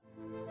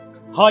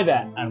Hi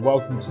there, and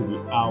welcome to the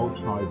I'll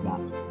Try That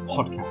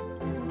podcast.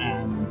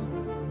 And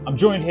I'm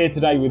joined here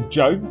today with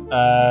Joe.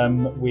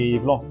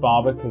 We've lost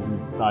Barbara because he's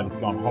decided to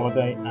go on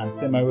holiday, and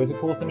Simo is, of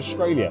course, in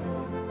Australia.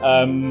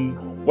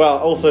 Well,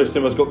 also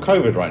Simo's got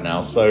COVID right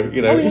now, so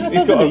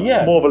he's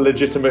got more of a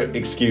legitimate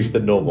excuse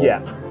than normal.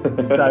 Yeah,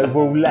 so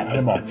we'll let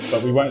him off,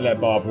 but we won't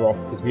let Barbara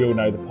off because we all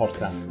know the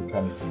podcast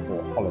becomes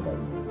before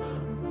holidays.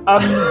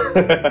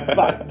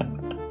 But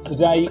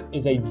today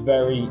is a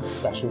very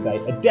special day.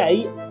 A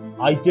day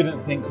I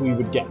didn't think we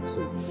would get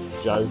to,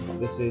 Joe.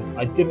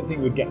 I didn't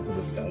think we'd get to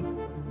this day.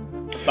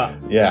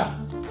 But yeah,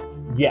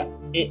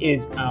 it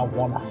is our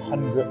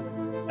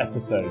 100th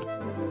episode.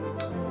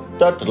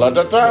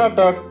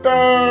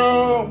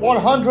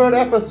 100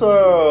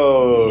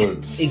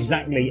 episodes!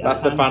 Exactly. That's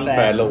the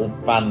fanfare little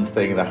band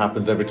thing that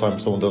happens every time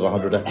someone does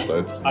 100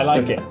 episodes. I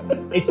like it.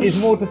 It's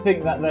more to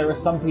think that there are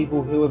some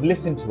people who have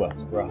listened to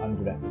us for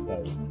 100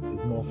 episodes.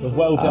 It's more so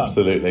well done.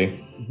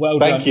 Absolutely. Well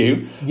done. Thank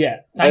you. Yeah,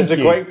 There's a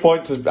great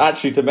point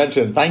to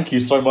mention. Thank you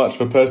so much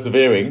for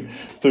persevering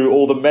through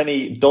all the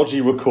many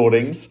dodgy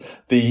recordings,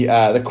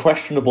 the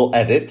questionable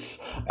edits,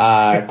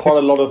 quite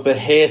a lot of the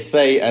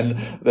hearsay, and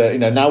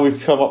now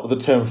we've come up with the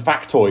term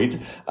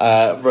factoid.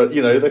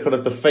 The kind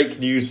of the fake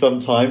news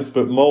sometimes,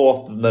 but more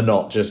often than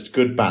not, just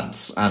good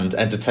bants and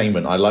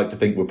entertainment. I like to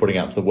think we're putting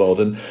out to the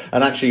world, and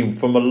actually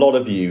from a lot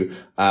of you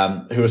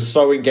who are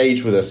so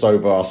engaged with us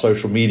over our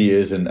social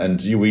medias, and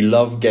we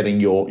love getting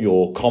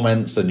your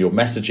comments and your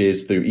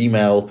messages through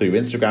email, through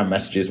Instagram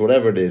messages,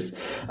 whatever it is.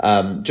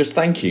 Just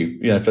thank you,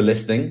 for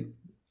listening.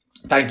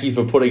 Thank you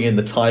for putting in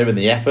the time and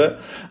the effort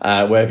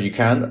wherever you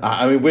can.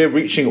 I mean, we're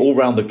reaching all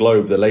around the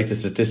globe. The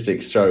latest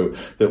statistics show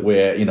that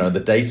we're,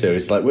 the data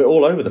is like we're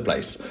all over the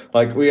place.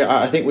 Like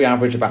I think we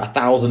average about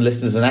 1,000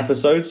 listeners an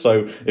episode.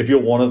 So if you're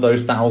one of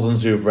those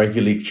thousands who have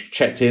regularly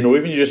checked in, or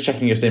even you're just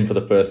checking us in for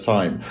the first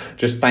time,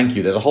 just thank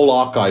you. There's a whole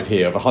archive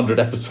here of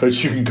 100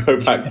 episodes you can go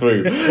back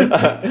through,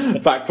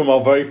 back from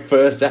our very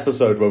first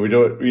episode where we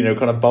do it,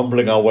 kind of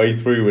bumbling our way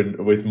through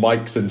and with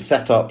mics and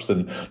setups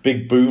and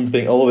big boom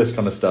thing, all this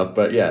kind of stuff.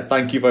 But yeah.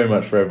 Thank you very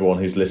much for everyone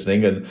who's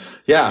listening. And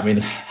yeah, I mean,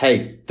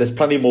 hey, there's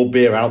plenty more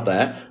beer out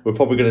there. We're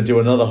probably going to do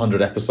another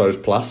 100 episodes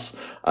plus.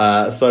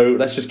 So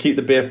let's just keep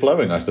the beer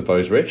flowing, I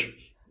suppose, Rich.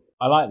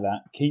 I like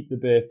that. Keep the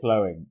beer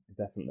flowing,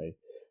 definitely.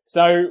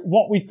 So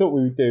what we thought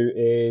we would do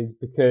is,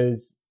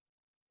 because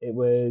it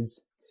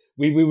was,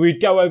 we'd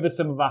go over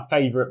some of our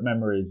favourite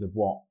memories of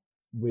what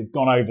we've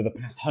gone over the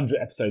past 100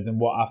 episodes and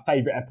what our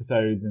favourite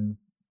episodes and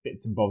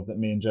bits and bobs that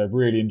me and Joe have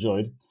really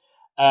enjoyed.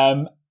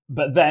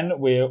 But then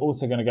we're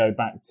also going to go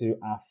back to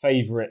our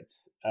favourite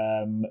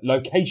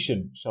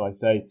location, shall I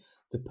say,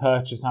 to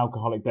purchase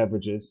alcoholic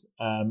beverages.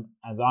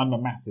 As I'm a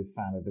massive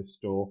fan of this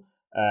store,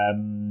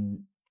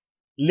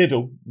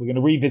 Lidl. We're going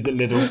to revisit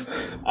Lidl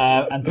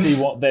and see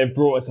what they've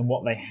brought us and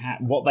what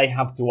they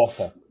have to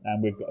offer.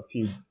 And we've got a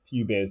few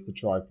beers to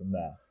try from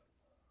there.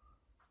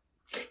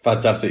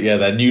 Fantastic. Yeah,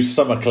 their new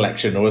summer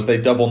collection, or as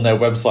they dub on their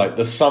website,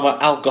 the summer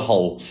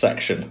alcohol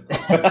section.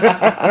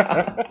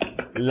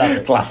 Love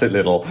it. Classic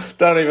Lidl.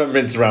 Don't even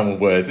mince around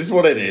with words. It's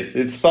what it is.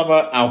 It's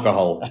summer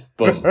alcohol.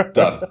 Boom.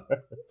 Done.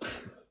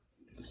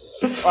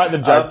 Right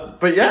then, Joe.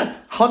 But yeah,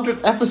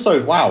 100th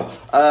episode. Wow.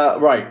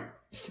 Right.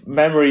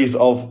 Memories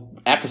of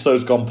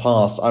episodes gone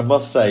past. I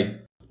must say,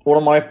 one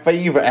of my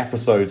favourite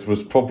episodes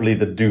was probably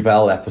the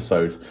Duvel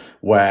episode,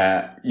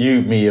 where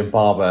you, me and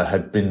Barbara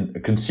had been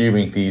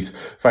consuming these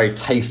very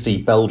tasty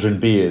Belgian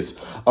beers,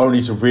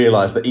 only to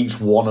realise that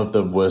each one of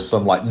them was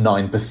some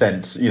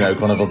 9%,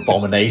 kind of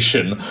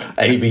abomination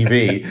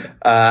ABV.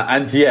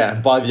 And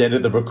yeah, by the end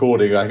of the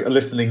recording,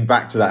 listening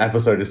back to that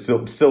episode, it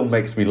still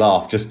makes me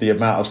laugh, just the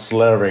amount of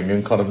slurring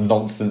and kind of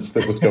nonsense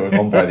that was going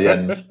on by the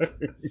end.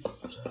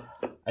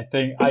 I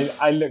think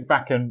I look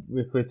back, and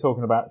if we're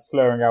talking about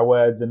slurring our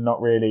words and not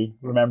really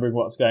remembering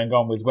what's going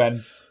on, was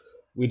when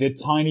we did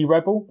Tiny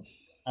Rebel,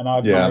 and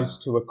I'd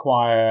managed to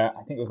acquire,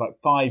 I think it was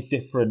 5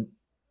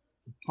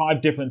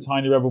 different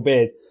Tiny Rebel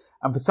beers.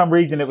 And for some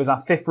reason, it was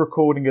our 5th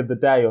recording of the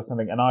day or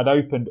something, and I'd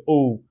opened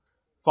all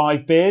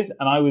 5 beers,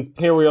 and I was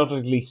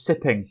periodically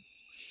sipping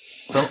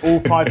from all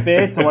 5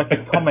 beers so I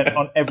could comment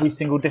on every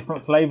single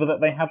different flavour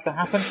that they had to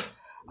happen.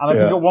 And I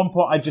think at one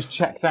point I just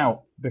checked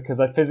out because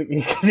I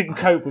physically couldn't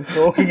cope with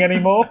talking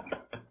anymore.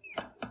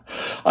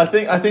 I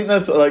think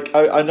that's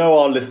I know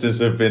our listeners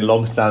have been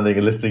long-standing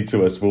and listening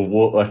to us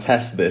will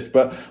attest this,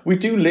 but we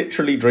do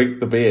literally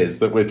drink the beers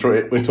that we're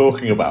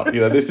talking about.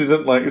 This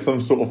isn't like some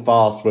sort of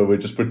farce where we're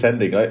just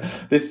pretending.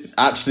 This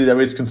actually,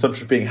 there is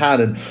consumption being had,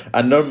 and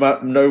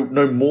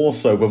no more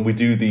so when we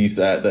do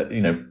these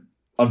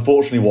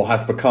unfortunately, what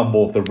has become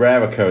more of the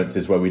rare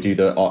occurrences where we do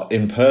the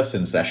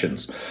in-person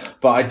sessions.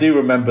 But I do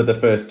remember the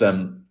first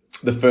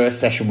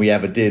session we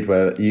ever did,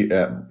 where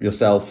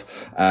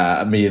yourself,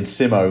 me, and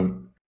Simo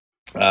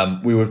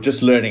We were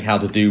just learning how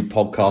to do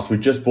podcasts. We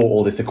just bought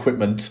all this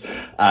equipment,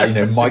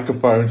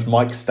 microphones,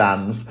 mic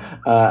stands,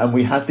 and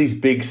we had these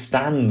big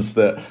stands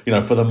that,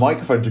 for the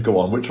microphone to go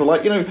on, which were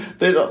like,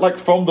 they're like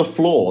from the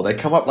floor. They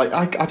come up like,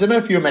 I don't know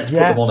if you were meant to put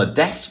them on a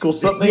desk or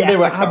something. They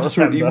were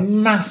absolutely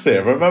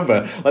massive.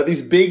 Remember, like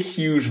these big,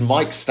 huge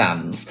mic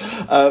stands.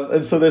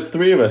 And so there's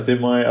 3 of us in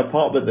my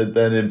apartment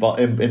then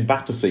in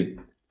Battersea.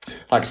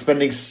 Like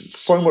spending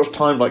so much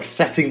time like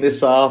setting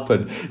this up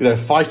and,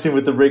 fighting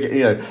with the rig,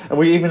 and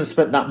we even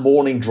spent that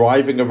morning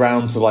driving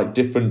around to like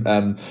different,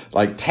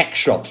 like tech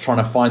shops trying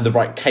to find the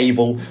right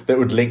cable that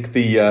would link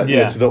the,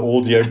 to the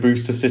audio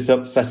booster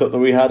setup that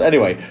we had.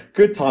 Anyway,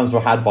 good times were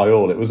had by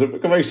all. It was a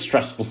very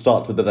stressful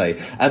start to the day.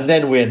 And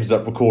then we ended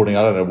up recording,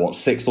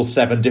 6 or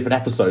 7 different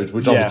episodes,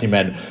 which obviously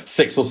meant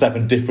 6 or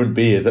 7 different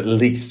beers at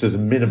least as a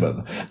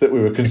minimum that we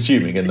were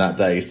consuming in that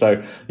day.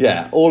 So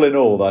yeah, all in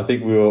all, I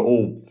think we were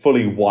all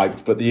fully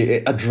wiped, but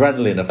the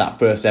adrenaline of that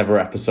first ever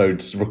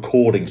episode's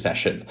recording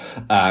session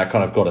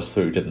kind of got us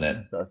through, didn't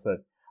it?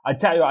 I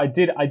tell you what,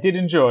 I did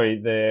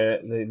enjoy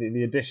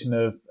the addition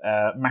of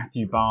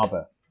Matthew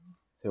Barber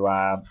to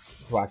our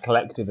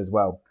collective as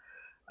well.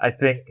 I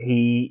think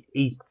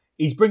he's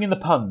bringing the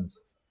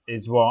puns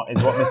is what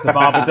Mr.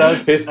 Barber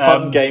does. His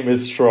pun game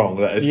is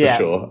strong, that is for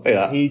sure.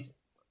 Yeah, he's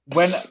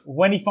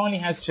when he finally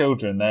has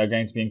children, they're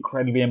going to be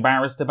incredibly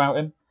embarrassed about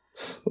him.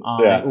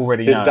 I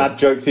already know. His dad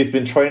jokes, he's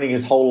been training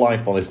his whole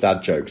life on his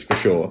dad jokes, for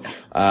sure.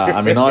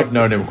 I've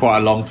known him quite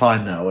a long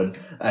time now,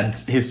 and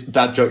his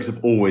dad jokes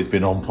have always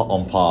been on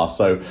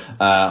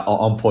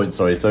point,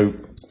 sorry. So,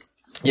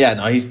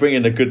 he's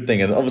bringing a good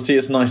thing, and obviously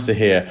it's nice to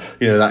hear,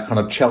 that kind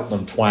of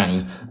Cheltenham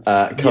twang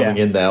coming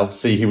in there.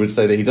 Obviously, he would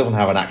say that he doesn't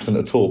have an accent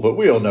at all, but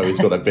we all know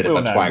he's got a bit of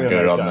a twang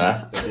going on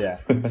there.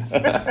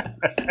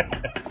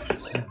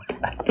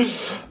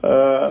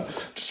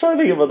 Just trying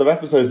to think of other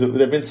episodes.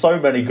 There've been so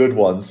many good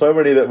ones, so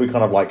many that we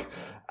kind of like.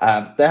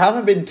 There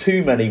haven't been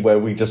too many where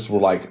we just were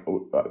like,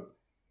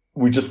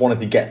 we just wanted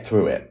to get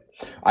through it.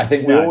 I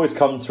think we always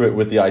come to it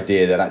with the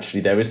idea that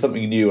actually there is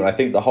something new, and I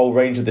think the whole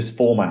range of this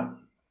format,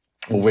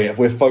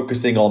 we're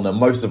focusing on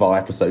most of our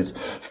episodes,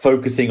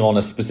 focusing on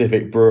a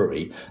specific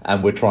brewery,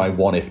 and we're trying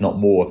one, if not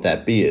more, of their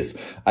beers.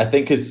 I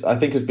think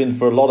has been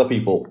for a lot of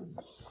people.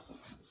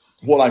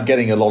 What I'm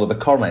getting a lot of the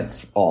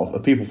comments of are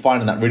people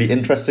finding that really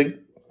interesting.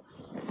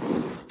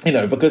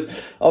 Because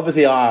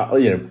obviously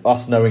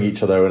us knowing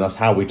each other and us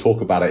how we talk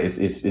about it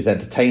is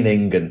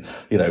entertaining, and,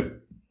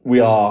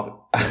 we are,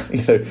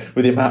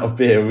 with the amount of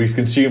beer we've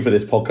consumed for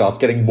this podcast,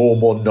 getting more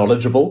and more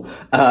knowledgeable,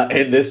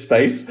 in this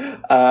space.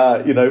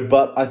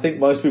 But I think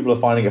most people are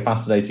finding it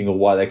fascinating, or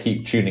why they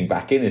keep tuning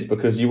back in is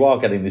because you are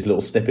getting these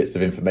little snippets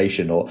of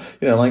information, or,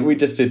 like we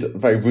just did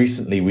very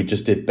recently, we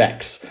just did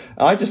Beck's.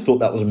 I just thought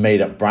that was a made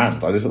up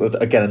brand.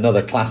 Again,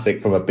 another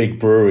classic from a big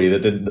brewery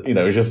that didn't,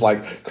 just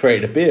like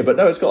create a beer, but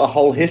no, it's got a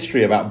whole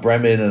history about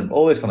Bremen and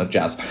all this kind of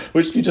jazz,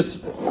 which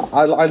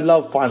I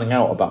love finding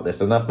out about this.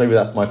 And that's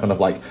my kind of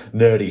like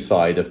nerdy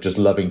side of just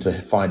loving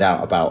to find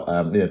out about,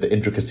 the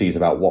intricacies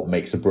about what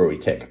makes a brewery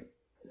tick.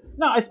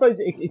 No, I suppose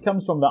it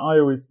comes from that. I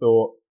always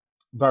thought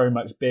very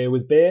much beer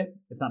was beer,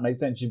 if that makes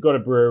sense. You've got a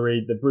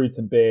brewery, they brewed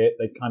some beer,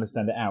 they kind of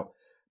send it out.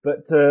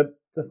 But to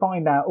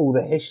find out all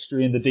the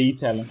history and the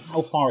detail and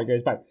how far it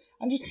goes back,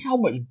 and just how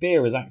much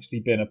beer has actually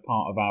been a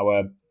part of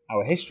our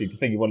history, to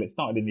think of, it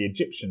started in the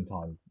Egyptian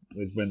times,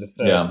 was when the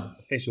first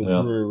official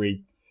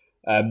brewery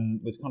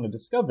was kind of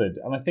discovered.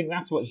 And I think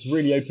that's what's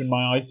really opened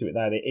my eyes to it,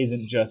 that it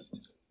isn't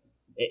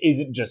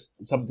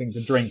just something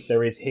to drink.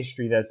 There is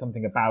history. There's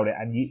something about it,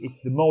 and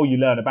the more you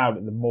learn about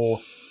it, the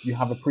more you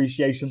have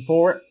appreciation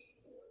for it,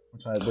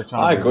 which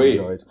I really agree.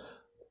 Enjoyed.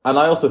 And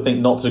I also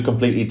think not to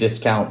completely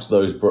discount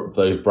those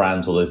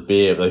brands or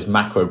those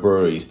macro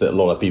breweries that a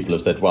lot of people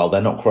have said, well,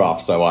 they're not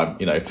craft, so I'm,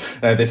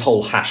 this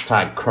whole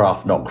hashtag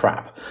craft, not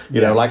crap.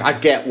 Like I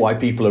get why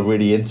people are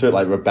really into it,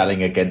 like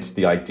rebelling against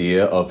the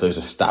idea of those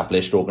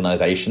established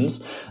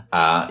organizations,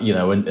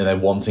 and they're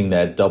wanting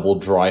their double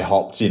dry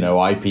hopped,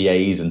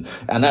 IPAs,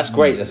 and that's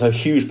great. There's a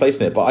huge place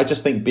in it, but I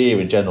just think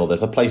beer in general,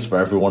 there's a place for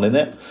everyone in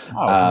it.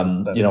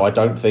 I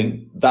don't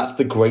think that's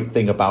the great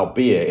thing about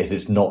beer is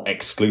it's not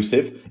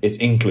exclusive, it's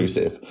inclusive.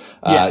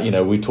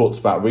 We talked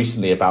about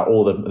recently about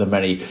all the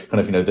many kind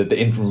of, the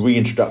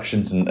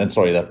reintroductions and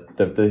sorry,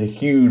 the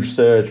huge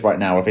surge right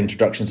now of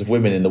introductions of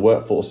women in the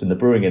workforce in the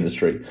brewing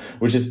industry,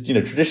 which is,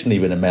 traditionally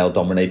been a male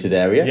dominated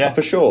area,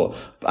 for sure,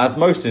 as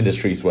most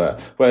industries were.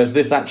 Whereas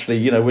this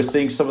actually, we're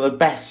seeing some of the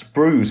best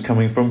brews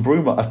coming from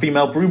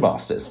female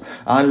brewmasters.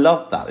 And I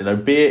love that.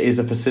 Beer is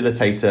a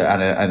facilitator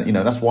and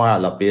that's why I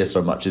love beer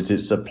so much, is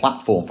it's a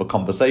platform for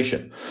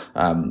conversation.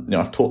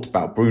 I've talked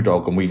about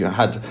Brewdog, and we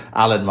had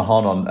Alan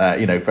Mahan on,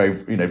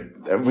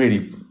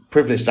 really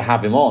privileged to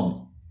have him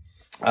on.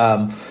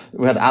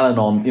 We had Alan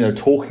on,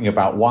 talking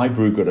about why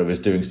Brew Gooder is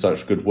doing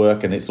such good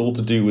work, and it's all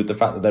to do with the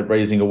fact that they're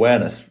raising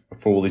awareness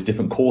for all these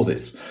different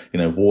causes,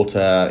 water,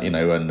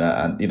 and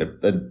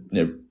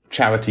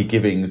charity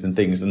givings and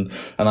things, and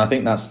I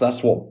think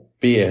that's what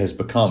beer has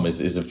become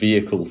is a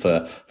vehicle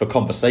for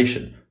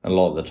conversation a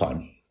lot of the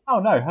time. Oh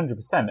no, 100%.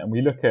 And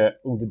we look at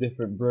all the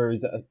different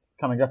breweries that are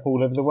coming up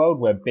all over the world,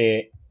 where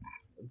beer,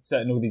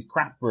 certain all these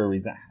craft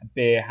breweries that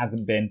beer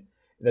hasn't been.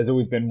 There's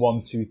always been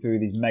 1, 2, 3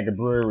 of these mega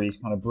breweries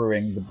kind of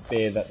brewing the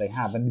beer that they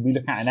have. And we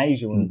look at in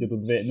Asia when we did all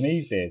the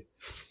Vietnamese beers,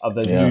 of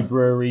those new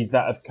breweries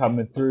that have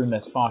come through and they're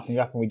sparking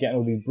up, and we're getting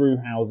all these brew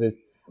houses,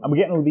 and we're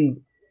getting all these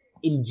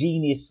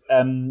ingenious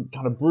kind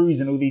of brews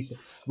and all these.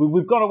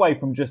 We've gone away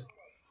from just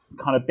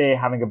kind of beer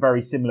having a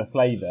very similar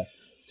flavour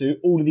to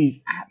all of these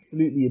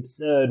absolutely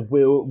absurd,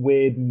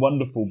 weird, and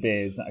wonderful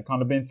beers that have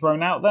kind of been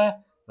thrown out there.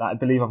 That I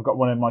believe I've got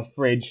one in my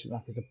fridge,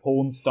 like it's a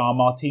Porn Star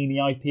Martini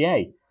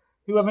IPA.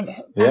 Who haven't?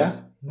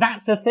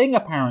 That's a thing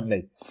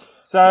apparently.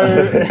 So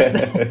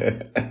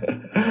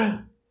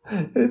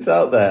it's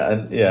out there,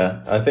 and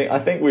I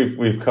think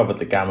we've covered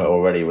the gamut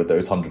already with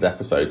those 100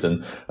 episodes.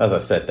 And as I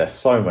said, there's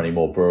so many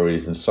more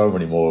breweries and so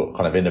many more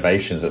kind of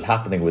innovations that's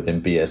happening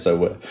within beer.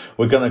 So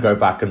we're going to go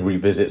back and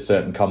revisit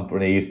certain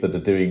companies that are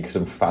doing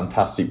some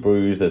fantastic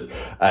brews. There's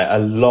a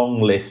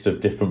long list of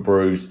different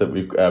breweries that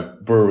we've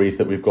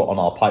got on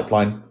our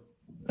pipeline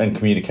and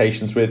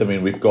communications with. I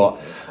mean, we've got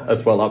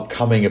as well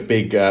upcoming a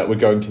big, we're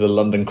going to the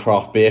London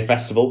Craft Beer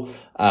Festival,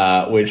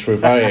 which we're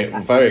very,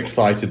 very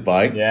excited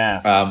by.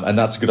 Yeah. And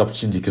that's a good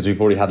opportunity because we've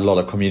already had a lot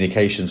of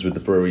communications with the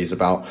breweries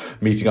about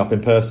meeting up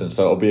in person.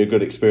 So it'll be a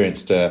good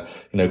experience to,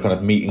 kind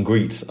of meet and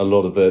greet a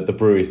lot of the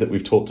breweries that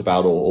we've talked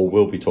about or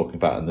will be talking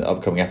about in the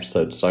upcoming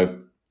episodes. So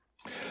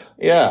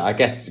yeah, I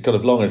guess kind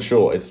of long and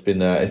short, it's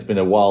been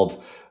a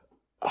wild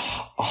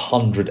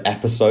 100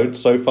 episodes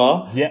so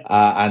far. Yeah.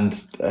 And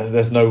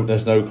there's no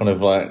kind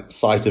of like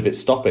sight of it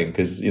stopping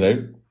because,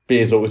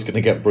 beer's always going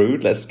to get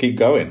brewed. Let's keep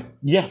going.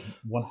 Yeah,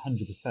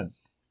 100%.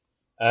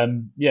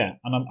 Yeah,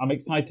 and I'm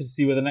excited to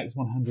see where the next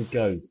 100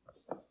 goes.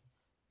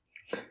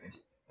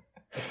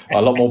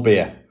 A lot more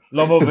beer. A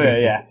lot more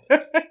beer, yeah.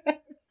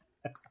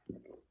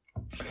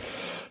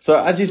 So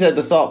as you said at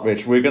the start,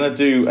 Rich, we're going to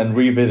do and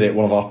revisit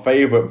one of our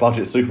favourite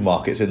budget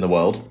supermarkets in the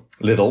world,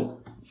 Lidl.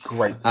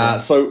 Great.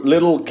 So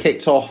Lidl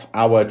kicked off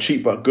our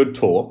Cheap But Good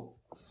tour,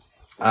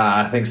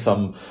 I think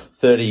some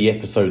 30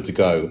 episodes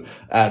ago.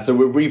 So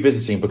we're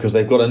revisiting because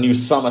they've got a new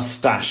summer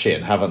stash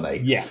in, haven't they?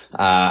 Yes.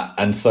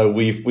 And so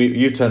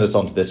you turned us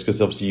onto this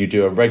because obviously you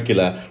do a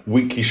regular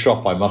weekly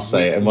shop, I must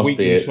say. It must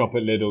weekly be shop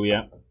at Lidl,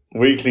 yeah.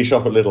 Weekly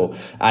shop at Lidl.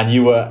 And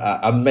you were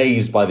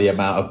amazed by the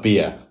amount of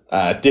beer.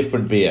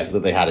 Different beer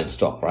that they had in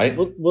stock, right?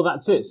 Well,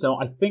 that's it. So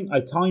I think I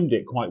timed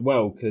it quite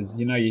well because,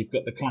 you've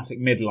got the classic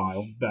middle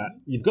aisle,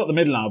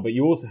 but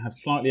you also have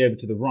slightly over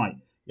to the right,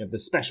 you have the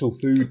special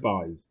food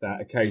buys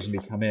that occasionally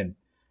come in.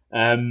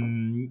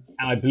 And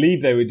I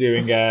believe they were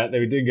doing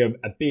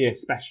a beer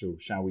special,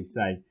 shall we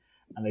say.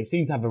 And they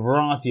seem to have a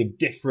variety of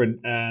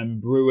different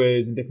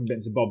brewers and different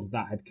bits and bobs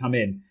that had come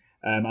in.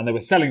 And they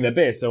were selling their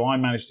beer. So I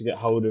managed to get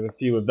hold of a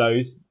few of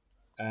those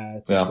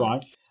to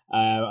try.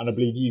 And I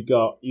believe you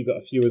got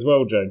a few as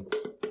well, Joe.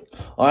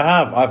 I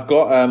have. I've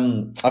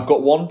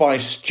got one by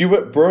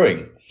Stewart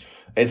Brewing.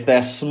 It's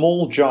their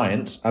Small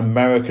Giant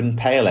American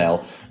Pale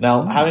Ale.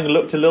 Now, having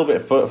looked a little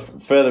bit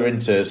further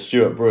into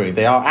Stewart Brewing,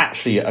 they are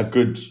actually a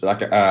good,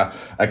 like a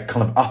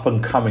kind of up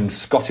and coming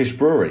Scottish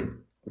brewery.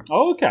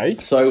 Oh, okay.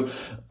 So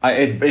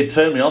it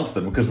turned me on to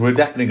them because we're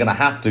definitely going to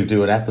have to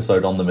do an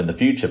episode on them in the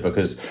future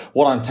because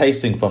what I'm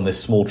tasting from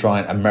this Small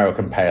Giant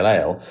American Pale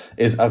Ale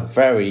is a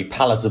very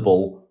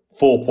palatable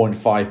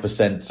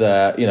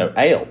 4.5%,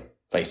 ale,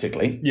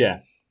 basically. Yeah.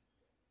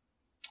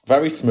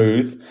 Very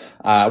smooth.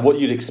 What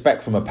you'd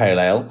expect from a pale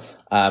ale.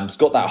 It's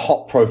got that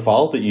hop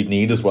profile that you'd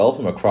need as well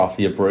from a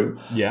craftier brew.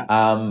 Yeah.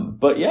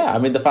 But yeah, I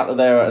mean, the fact that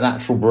they're an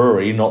actual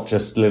brewery, not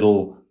just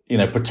little,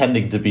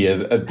 pretending to be a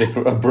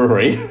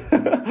brewery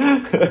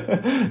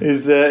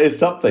is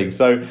something.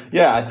 So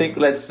yeah, I think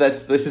this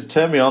has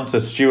turned me on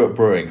to Stewart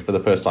Brewing for the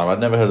first time. I'd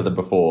never heard of them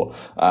before.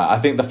 I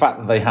think the fact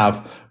that they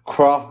have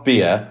craft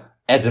beer,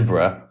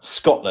 Edinburgh,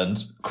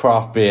 Scotland,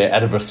 craft beer,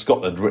 Edinburgh,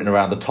 Scotland, written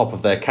around the top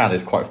of their can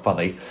is quite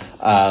funny.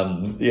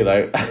 But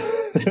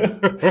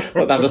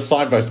down to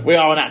signpost. We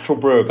are an actual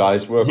brewer,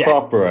 guys. We're a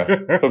craft brewer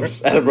from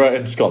Edinburgh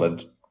in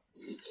Scotland.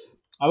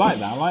 I like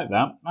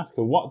that. That's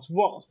cool. What's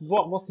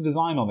the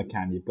design on the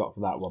can you've got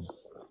for that one?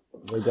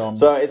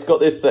 So it's got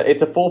this.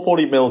 It's a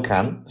 440ml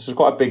can. This is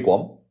quite a big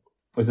one.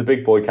 It's a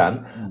big boy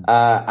can,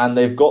 and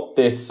they've got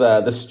this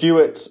the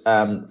Stewart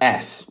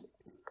S.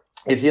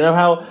 Is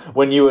how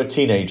when you were a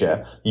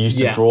teenager you used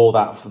to draw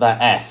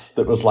that S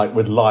that was like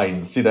with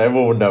lines,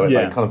 everyone would know it,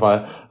 like kind of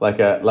like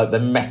the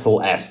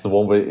metal S, the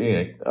one with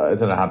I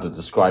don't know how to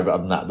describe it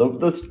other than that.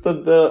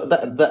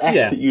 The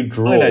S that you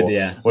draw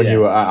when you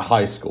were at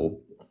high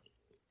school.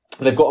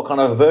 They've got a kind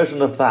of a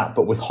version of that,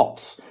 but with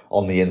hops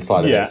on the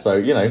inside of it.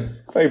 So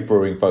very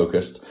brewing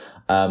focused.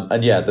 And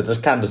the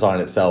can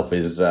design itself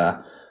is.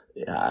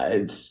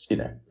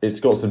 It's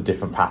got some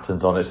different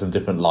patterns on it, some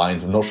different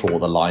lines. I'm not sure what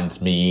the lines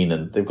mean,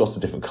 and they've got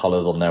some different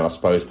colours on there, I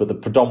suppose.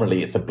 But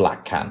predominantly, it's a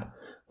black can,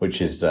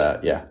 which is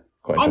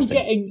quite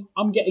interesting.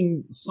 I'm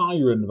getting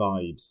Siren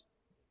vibes.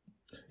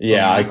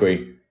 Yeah, I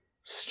agree.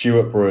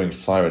 Stewart Brewing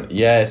Siren.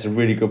 Yeah, it's a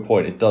really good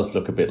point. It does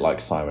look a bit like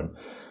Siren.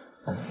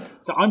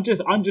 So I'm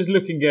just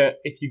looking at,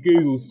 if you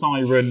Google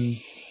Siren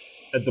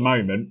at the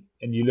moment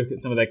and you look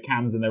at some of their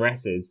cans and their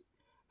S's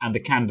and the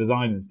can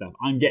design and stuff,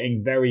 I'm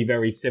getting very,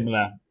 very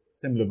similar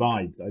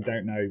vibes. I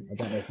don't know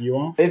if you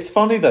are. It's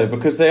funny though,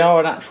 because they are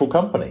an actual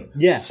company.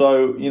 Yeah.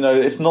 So,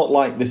 it's not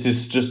like this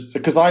is just,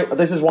 because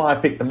this is why I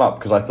picked them up,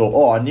 because I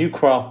thought, a new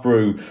craft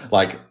brew,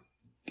 like,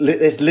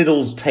 it's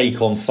Lidl's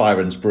take on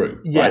Siren's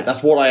Brew. Yeah. Right?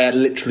 That's what I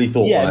literally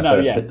thought when I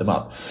first picked them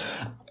up.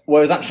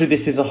 Whereas actually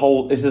this is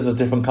a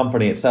different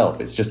company itself.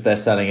 It's just they're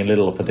selling in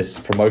Lidl for this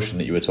promotion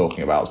that you were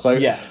talking about. So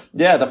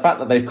the fact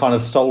that they've kind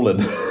of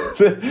stolen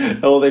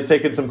or they've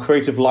taken some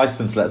creative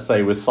license, let's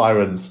say, with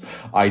Siren's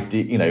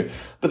idea,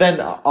 but then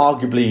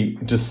arguably,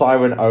 does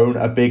Siren own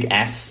a big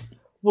S?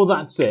 Well,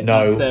 that's it.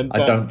 No, that's them,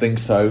 I don't think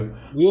so.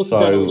 We also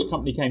don't know which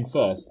company came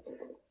first.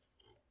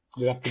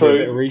 We'll have to do a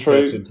bit of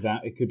research into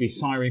that. It could be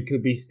Siren,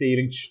 could be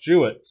stealing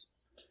Stewart's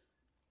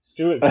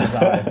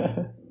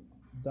design.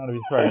 Don't want to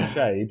be throwing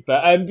shade,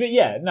 but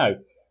yeah, no.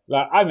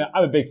 Like I'm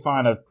a big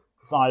fan of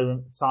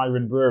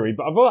Siren Brewery,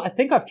 but I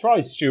think I've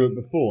tried Stewart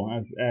before.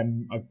 As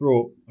I've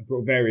brought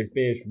various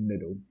beers from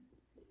Lidl.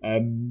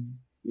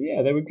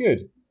 Yeah, they were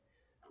good.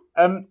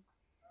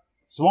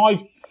 So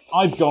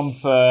I've gone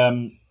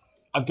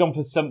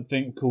for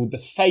something called the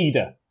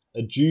Fader,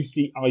 a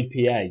juicy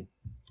IPA.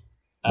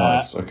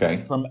 Nice. Okay.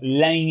 From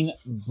Lane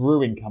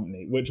Brewing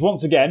Company, which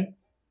once again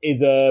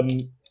is a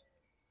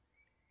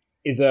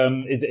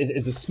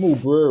small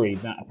brewery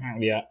that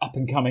apparently are up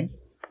and coming.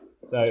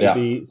 So it'll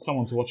be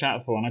someone to watch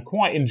out for. And I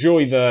quite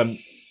enjoy the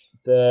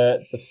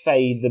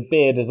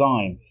beer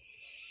design.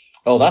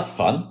 Oh, that's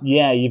fun.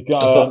 Yeah, you've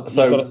got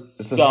a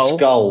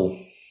skull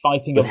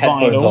biting with a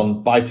headphones vinyl.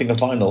 on, biting a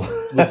vinyl.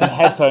 With some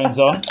headphones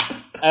on.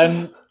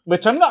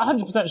 Which I'm not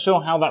 100%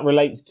 sure how that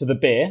relates to the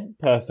beer,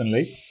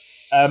 personally.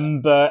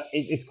 But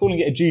it's calling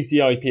it a juicy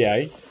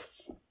IPA.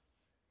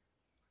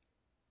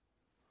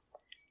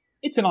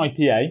 It's an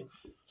IPA.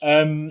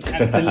 And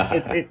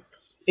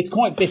it's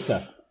quite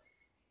bitter.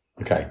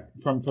 Okay.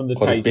 From the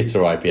quite taste. A bitter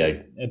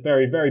IPA. A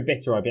very, very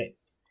bitter IPA.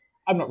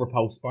 I'm not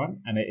repulsed by it,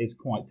 and it is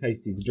quite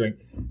tasty to drink.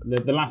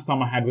 The last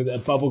time I had was a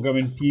bubblegum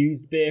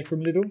infused beer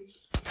from Lidl.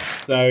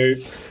 So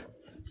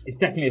it's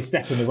definitely a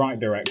step in the right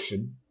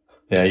direction.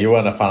 Yeah, you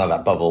weren't a fan of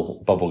that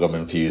bubblegum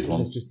infused one.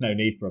 There's just no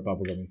need for a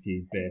bubblegum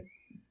infused beer.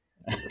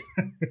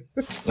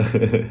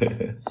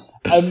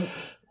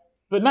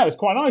 But no, it's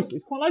quite nice.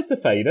 It's quite nice, the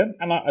Fader,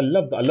 and I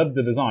love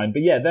the design.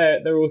 But yeah,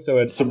 they're also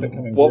a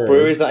becoming. What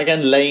brewery is that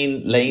again?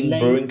 Lane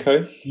Brewing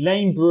Co.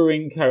 Lane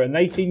Brewing Co. And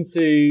they seem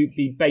to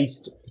be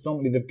based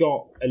predominantly. They've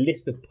got a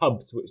list of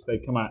pubs which they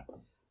come at.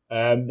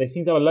 They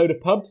seem to have a load of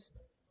pubs,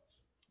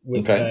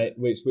 which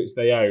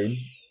they own.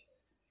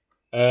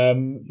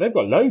 They've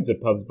got loads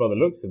of pubs by the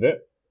looks of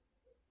it.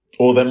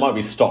 Or they might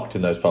be stocked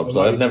in those pubs.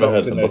 I've never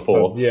heard of them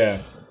before. Pubs, yeah.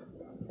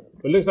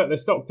 But it looks like they're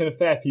stocked in a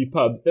fair few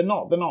pubs. They're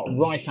not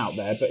right out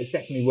there, but it's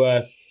definitely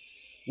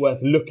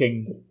worth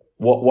looking.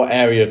 What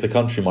area of the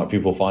country might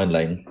people find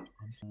Lane?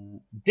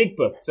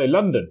 Digbeth, so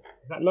London.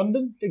 Is that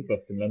London?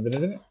 Digbeth's in London,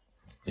 isn't it?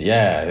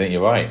 Yeah, I think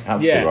you're right.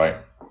 Absolutely right.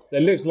 So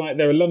it looks like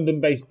they're a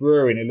London-based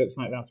brewery, and it looks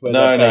like that's where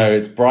they're based. No,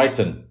 it's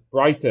Brighton.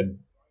 Brighton.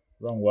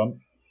 Wrong one.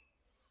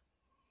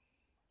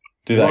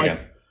 Do that again.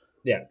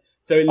 Yeah.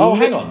 So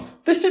hang on.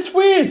 This is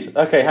weird.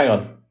 Okay, hang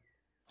on.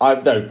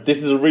 No,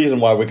 this is a reason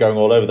why we're going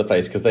all over the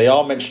place, because they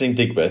are mentioning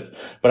Digbeth,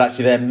 but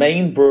actually their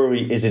main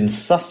brewery is in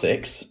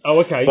Sussex. Oh,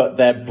 okay. But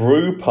their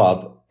brew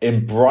pub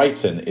in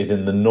Brighton is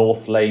in the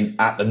North Lane,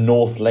 at the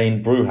North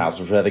Lane Brew House,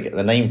 which is where they get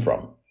their name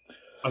from.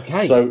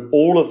 Okay. So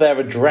all of their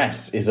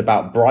address is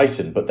about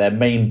Brighton, but their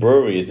main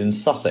brewery is in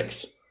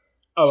Sussex.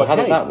 Oh, so okay. How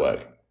does that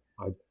work?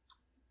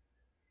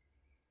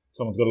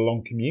 Someone's got a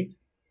long commute.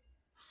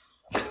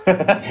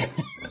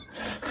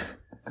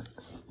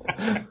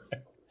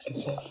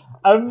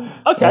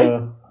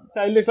 Okay.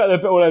 So it looks like they're a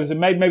bit all over. So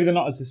maybe they're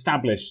not as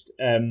established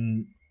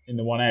in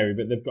the one area,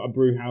 but they've got a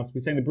brew house. We're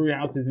saying the brew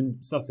house is in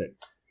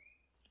Sussex.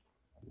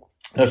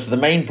 No, so the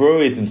main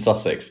brewery is in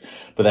Sussex,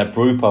 but their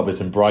brew pub is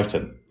in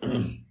Brighton.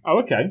 Oh,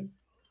 okay.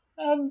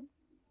 I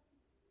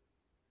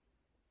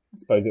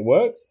suppose it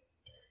works.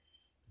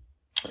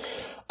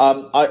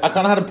 I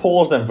kind of had to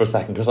pause then for a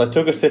second because I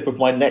took a sip of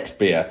my next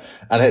beer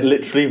and it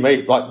literally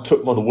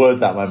took the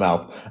words out of my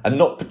mouth, and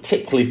not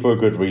particularly for a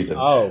good reason.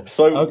 Oh,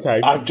 so okay.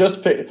 I've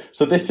just picked.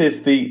 So this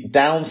is the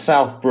Down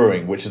South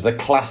Brewing, which is a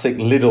classic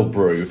Lidl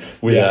brew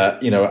with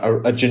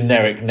a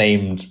generic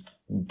named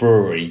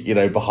brewery,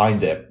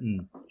 behind it.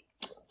 Mm.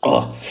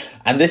 Oh,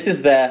 and this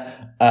is their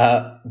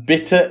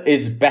Bitter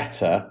is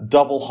Better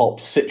double hop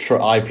Citra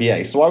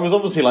IPA. So I was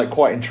obviously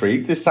quite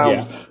intrigued. This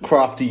sounds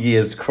crafty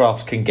as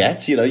craft can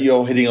get.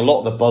 You're hitting a lot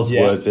of the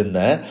buzzwords in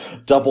there.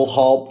 Double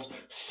hopped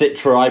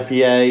Citra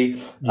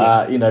IPA.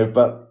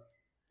 But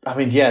I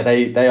mean,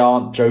 they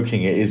aren't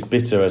joking. It is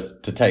bitter as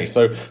to taste.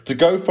 So to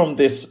go from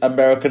this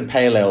American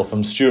Pale Ale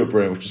from Stewart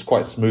Brewing, which is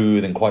quite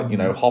smooth and quite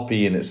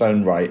hoppy in its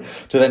own right,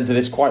 to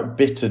this quite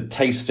bitter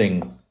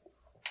tasting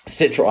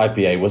Citra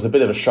IPA was a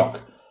bit of a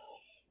shock.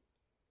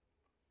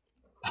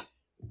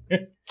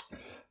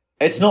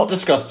 It's not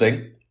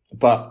disgusting,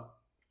 but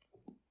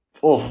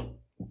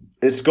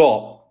it's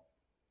got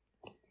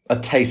a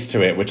taste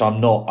to it, which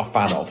I'm not a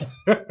fan of.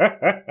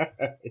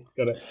 It's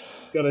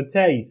got a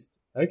taste.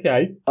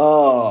 Okay.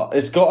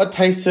 It's got a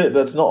taste to it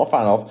that's not a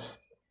fan of.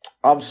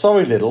 I'm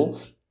sorry, Lidl.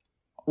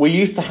 We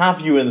used to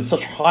have you in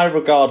such high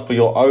regard for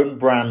your own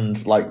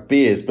brand like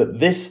beers, but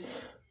this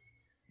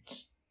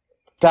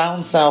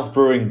Down South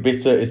Brewing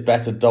Bitter is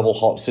Better Double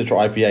Hop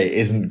Citra IPA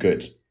isn't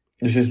good.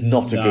 This is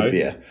not a good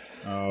beer.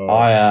 Oh.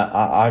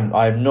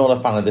 I'm not a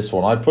fan of this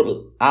one. I'd put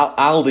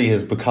Aldi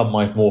has become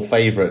my more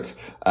favourite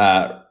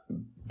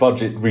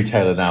budget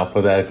retailer now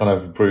for their kind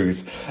of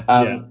brews.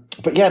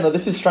 But yeah, no,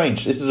 this is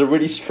strange. This is a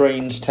really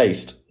strange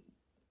taste.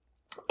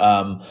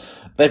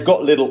 They've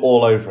got Lidl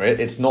all over it.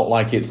 It's not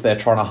like they're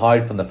trying to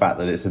hide from the fact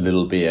that it's a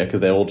Lidl beer,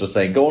 because they're all just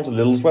saying, go onto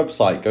Lidl's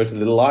website, go to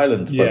Lidl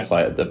Ireland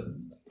website. The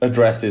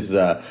address is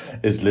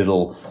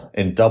Lidl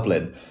in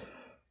Dublin.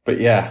 But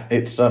yeah,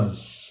 it's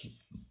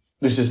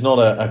this is not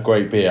a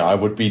great beer. I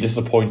would be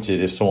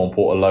disappointed if someone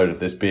bought a load of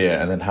this beer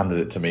and then handed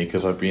it to me,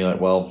 because I'd be like,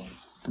 well,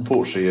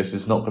 unfortunately, this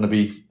is not going to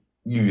be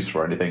used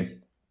for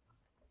anything.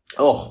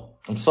 Oh,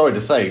 I'm sorry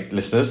to say,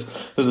 listeners,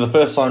 this is the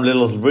first time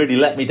Lidl's really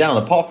let me down.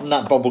 Apart from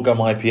that bubblegum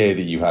IPA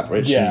that you had,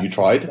 Rich, that you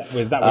tried. That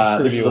was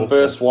truly this is the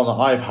first one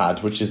that I've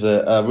had, which is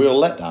a real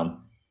letdown.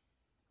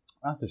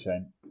 That's a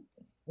shame.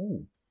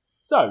 Ooh.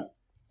 So,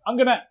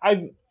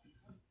 I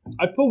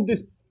pulled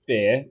this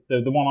beer,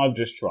 the one I've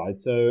just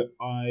tried. So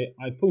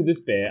I pulled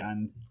this beer,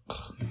 and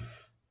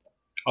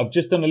I've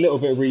just done a little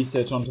bit of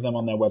research onto them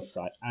on their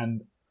website,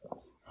 and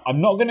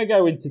I'm not going to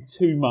go into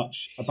too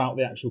much about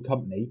the actual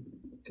company,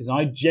 because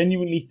I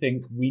genuinely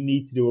think we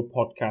need to do a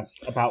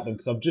podcast about them,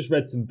 because I've just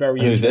read some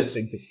very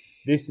interesting things.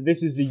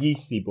 This is the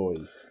Yeasty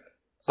Boys.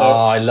 So,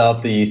 I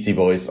love the Yeasty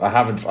Boys. We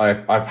haven't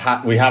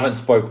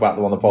spoke about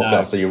them on the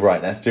podcast, so you're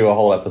right. Let's do a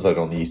whole episode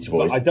on the Yeasty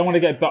Boys.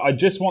 But I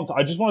just want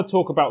to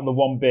talk about the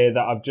one beer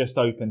that I've just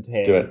opened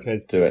here. Do it.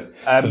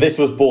 So this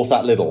was bought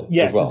at Lidl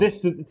as well.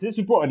 So this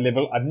was brought at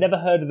Lidl. I've never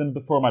heard of them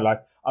before in my life.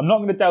 I'm not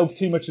going to delve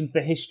too much into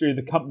the history of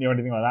the company or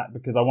anything like that,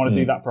 because I want to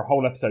do that for a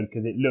whole episode,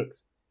 because it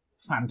looks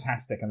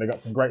fantastic and they've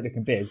got some great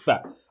looking beers.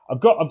 But I've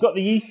got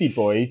the Yeasty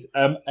Boys,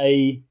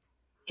 I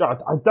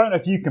don't know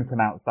if you can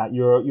pronounce that.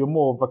 You're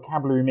more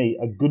vocabulary me.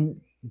 A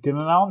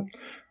Gunnamatta.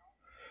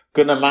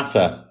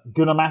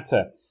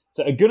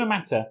 So a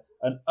Gunnamatta,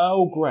 an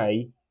Earl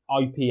Grey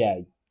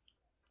IPA.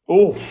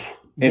 Oh,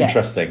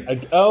 interesting.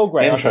 Yeah, Earl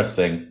Grey.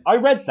 Interesting. I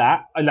read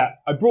that.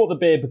 I brought the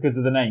beer because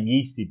of the name,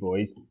 Yeasty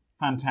Boys.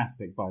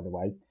 Fantastic, by the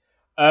way.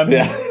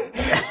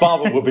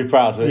 Barber would be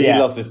proud of it. He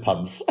loves his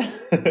puns.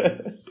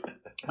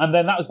 And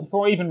then that was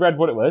before I even read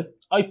what it was.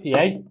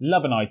 IPA,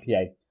 love an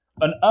IPA.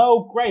 An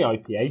Earl Grey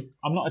IPA.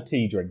 I'm not a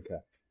tea drinker.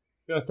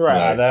 I'm going to throw it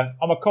out there.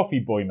 I'm a coffee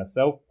boy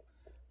myself.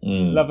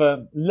 Love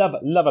a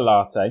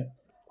latte.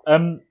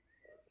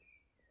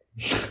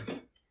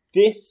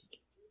 This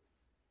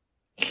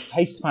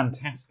tastes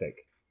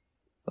fantastic.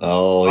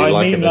 Oh, you're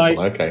liking this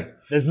one? Okay.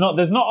 There's not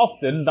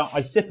often that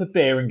I sip a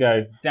beer and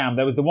go, damn.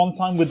 There was the one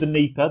time with the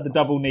Nipa, the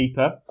double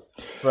Nipa.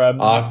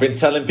 I've been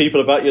telling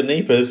people about your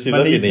Nipas. You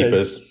love your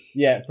Nipas.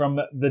 Yeah, from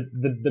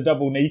the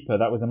double Nipa.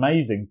 That was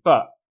amazing.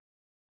 But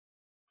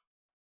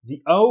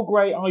the Earl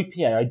Grey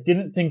IPA, I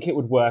didn't think it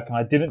would work, and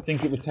I didn't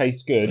think it would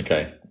taste good.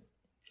 Okay.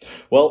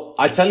 Well,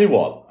 I tell you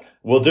what.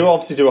 We'll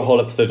obviously do a whole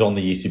episode on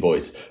the Yeasty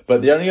Boys,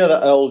 but the only other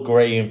Earl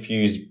Grey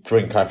infused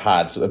drink I've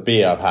had, a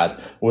beer I've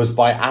had, was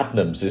by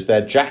Adnams. It's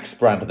their Jack's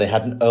brand, and they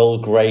had an Earl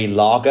Grey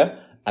lager,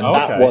 and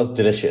that was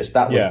delicious.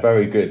 That was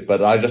very good,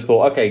 but I just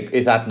thought, okay,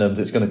 it's Adnams,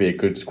 it's going to be a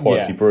good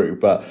quality brew,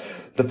 but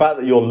the fact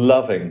that you're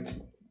loving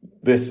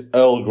this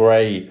Earl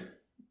Grey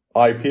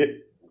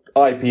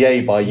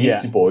IPA by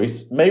Yeasty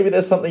Boys, maybe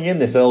there's something in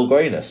this Earl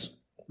Greyness.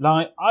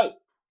 Like, I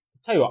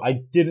tell you what,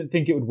 I didn't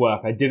think it would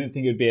work. I didn't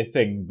think it would be a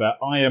thing, but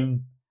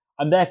I'm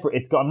there for it.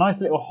 It's got a nice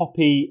little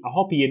hoppy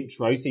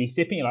intro. So you're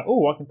sipping, you're like,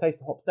 oh, I can taste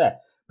the hops there.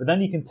 But then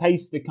you can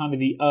taste the kind of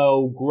the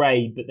Earl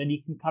Grey, but then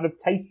you can kind of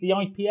taste the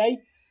IPA,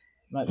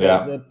 like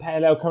the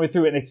pale ale coming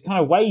through it, and it's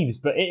kind of waves,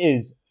 but it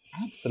is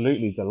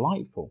absolutely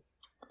delightful.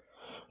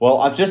 Well,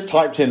 I've just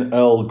typed in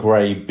Earl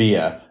Grey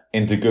beer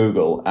into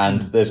Google,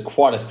 and there's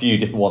quite a few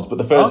different ones, but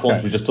the first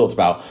ones we just talked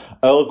about,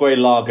 Earl Grey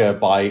Lager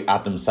by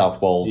Adnams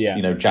Southwold,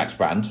 Jack's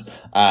brand.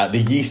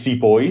 The Yeasty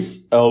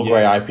Boys Earl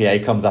Grey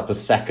IPA comes up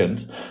as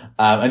second.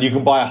 And you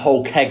can buy a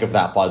whole keg of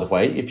that, by the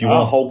way. If you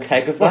want a whole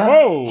keg of that,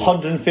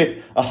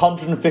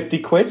 150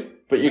 quid,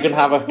 but you can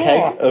have a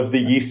keg of the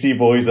Yeasty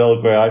Boys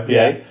Earl Grey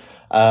IPA.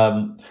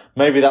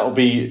 Maybe that will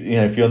be,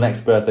 for your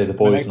next birthday, the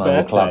boys and I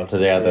will collab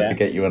together to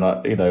get you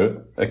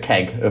a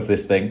keg of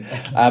this thing.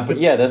 But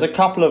yeah, there's a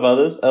couple of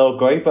others, Earl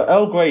Grey, but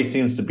Earl Grey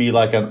seems to be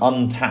like an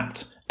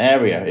untapped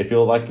area. If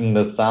you're liking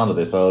the sound of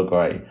this Earl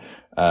Grey,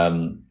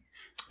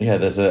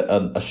 there's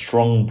a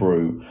strong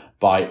brew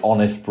by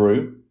Honest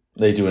Brew.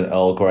 They do an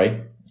Earl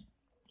Grey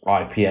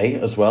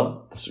IPA as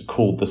well. It's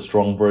called the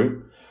Strong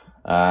Brew.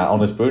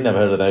 Honest Brew, never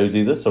heard of those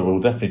either, so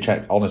we'll definitely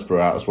check Honest Brew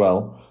out as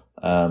well.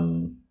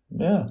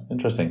 Yeah,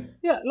 interesting.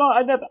 Yeah,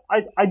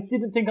 I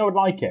didn't think I would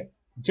like it,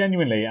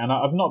 Genuinely, and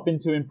I've not been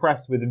too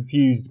impressed with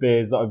infused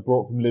beers that I've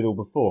brought from Lidl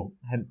before.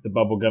 Hence the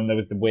bubblegum. There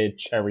was the weird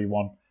cherry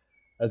one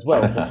as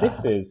well. But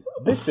this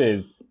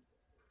is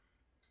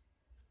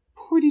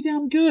pretty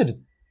damn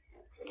good.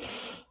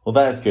 Well,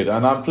 that's good,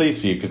 and I'm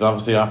pleased for you because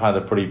obviously I've had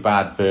a pretty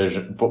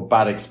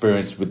bad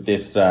experience with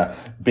this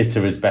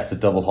bitter is better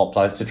double hopped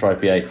Citra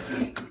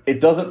IPA. It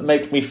doesn't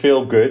make me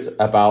feel good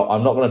about.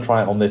 I'm not going to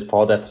try it on this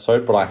pod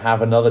episode, but I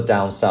have another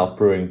Down South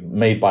Brewing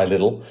made by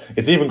Lidl.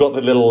 It's even got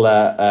the little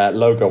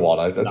logo on.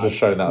 I've just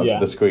shown that onto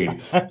the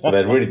screen, so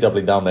they're really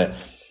doubling down there.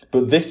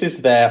 But this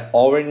is their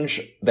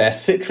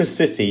Citrus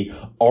City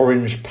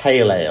Orange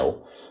Pale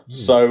Ale.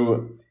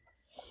 So.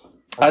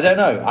 I don't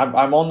know.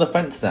 I'm on the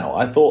fence now.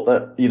 I thought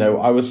that,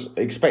 I was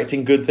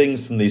expecting good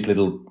things from these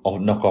little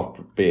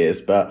knockoff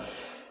beers, but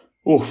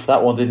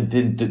that one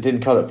didn't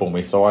cut it for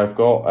me. So I've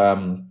got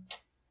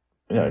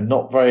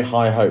not very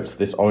high hopes for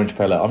this orange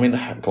pale ale. I mean,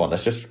 come on,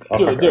 let's just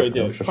do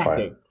it.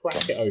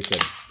 Crack it open.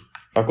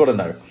 I've got to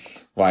know.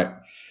 Right.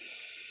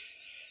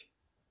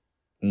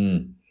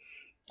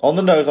 On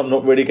the nose, I'm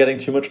not really getting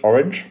too much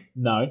orange.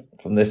 No.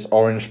 From this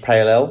orange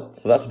pale ale,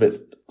 so that's a bit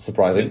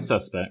surprising. It's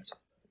suspect.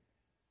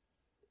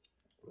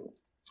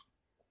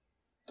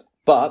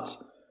 But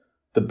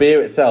the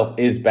beer itself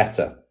is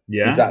better.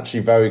 Yeah. It's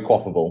actually very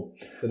quaffable.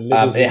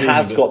 It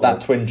has got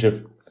that twinge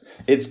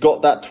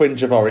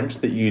of orange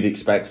that you'd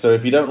expect. So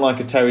if you don't like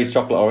a Terry's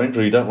chocolate orange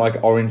or you don't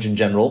like orange in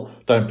general,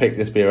 don't pick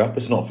this beer up.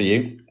 It's not for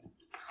you.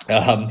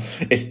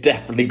 It's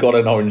definitely got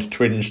an orange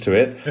twinge to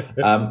it.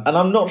 And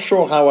I'm not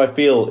sure how I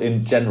feel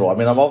in general. I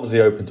mean, I'm obviously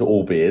open to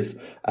all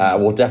beers.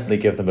 We'll definitely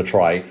give them a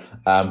try.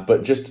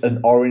 But just an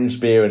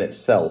orange beer in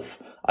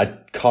itself, I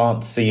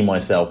can't see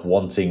myself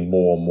wanting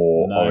more and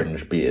more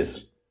orange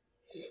beers.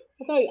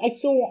 Okay, I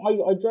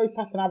drove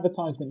past an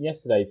advertisement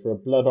yesterday for a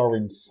blood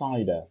orange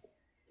cider.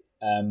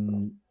 I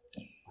can't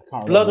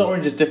remember. Blood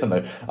orange is different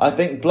though. I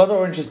think blood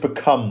orange has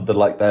become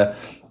the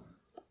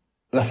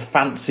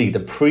fancy, the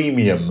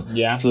premium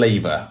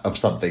flavour of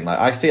something. Like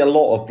I see a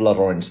lot of blood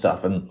orange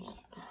stuff and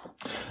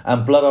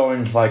blood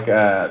orange like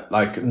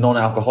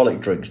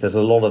non-alcoholic drinks. There's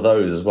a lot of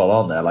those as well,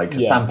 aren't there? Like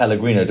San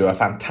Pellegrino do a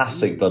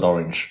fantastic blood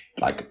orange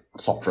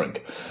soft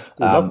drink.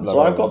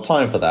 So I've got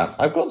time for that.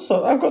 I've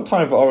got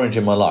time for orange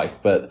in my life.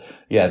 But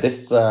yeah,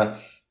 this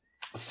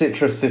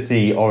Citrus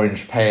City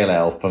Orange Pale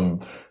Ale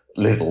from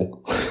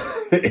Lidl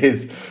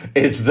is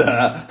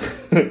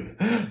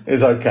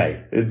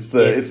okay.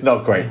 It's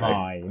not great.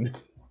 Fine.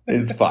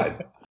 It's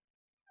fine.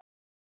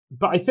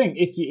 But I think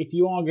if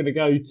you are going to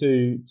go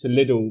to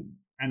Lidl,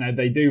 and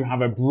they do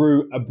have a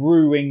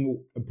brewing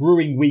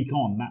week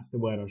on. That's the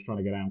word I was trying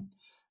to get out.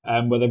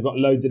 Where they've got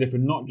loads of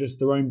different, not just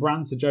their own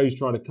brands. So Joe's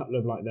tried a couple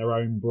of their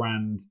own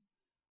brand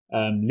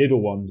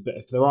Lidl ones. But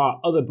if there are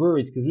other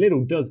breweries, because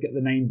Lidl does get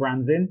the name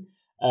brands in,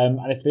 and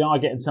if they are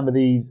getting some of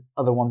these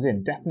other ones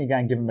in, definitely go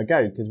and give them a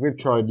go. Because we've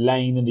tried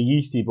Lane and the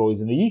Yeasty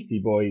Boys, and the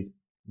Yeasty Boys,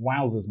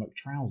 wowzers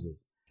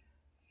McTrousers.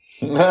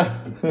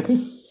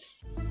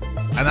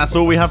 And that's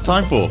all we have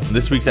time for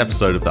this week's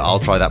episode of the I'll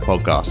Try That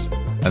podcast.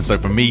 And so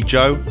from me,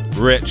 Joe,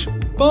 Rich,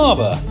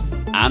 Barber,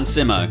 and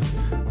Simo,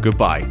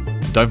 goodbye.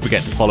 Don't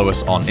forget to follow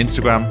us on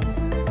Instagram,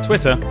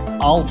 Twitter,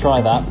 I'll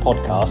try that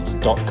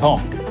podcast.com,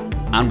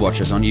 and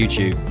watch us on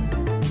YouTube.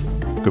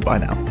 Goodbye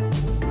now.